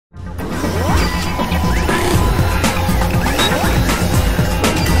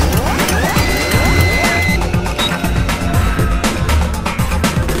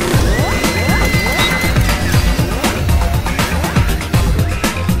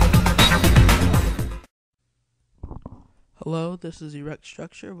Hello, this is Erect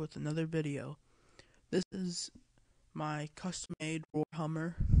Structure with another video. This is my custom-made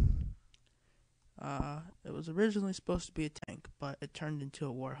Warhammer. It was originally supposed to be a tank, but it turned into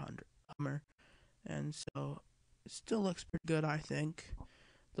a Warhammer, and so it still looks pretty good, I think.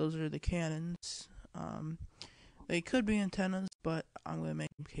 Those are the cannons. They could be antennas, but I'm going to make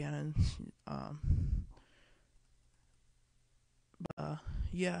them cannons.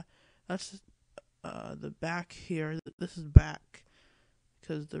 Yeah, that's the back here. This is back,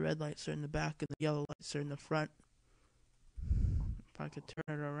 because the red lights are in the back and the yellow lights are in the front. If I could turn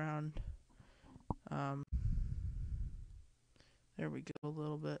it around. There we go, a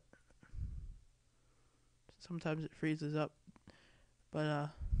little bit. Sometimes it freezes up.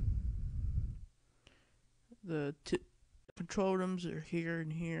 But the control rooms are here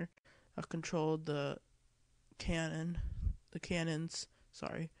and here. I controlled the cannons,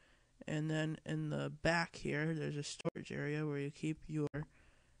 sorry. And then in the back here, there's a storage area where you keep your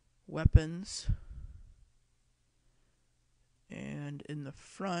weapons. And in the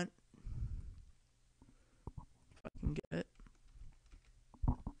front, if I can get it.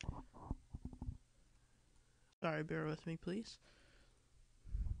 Sorry, bear with me, please.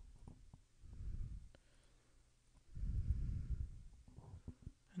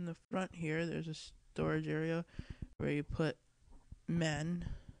 In the front here, there's a storage area where you put men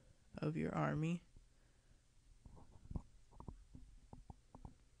of your army.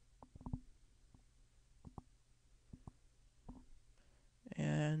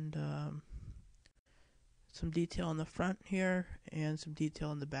 And some detail on the front here and some detail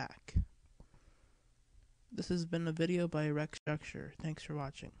on the back. This has been a video by Erect Structure. Thanks for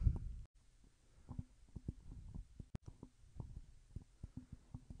watching.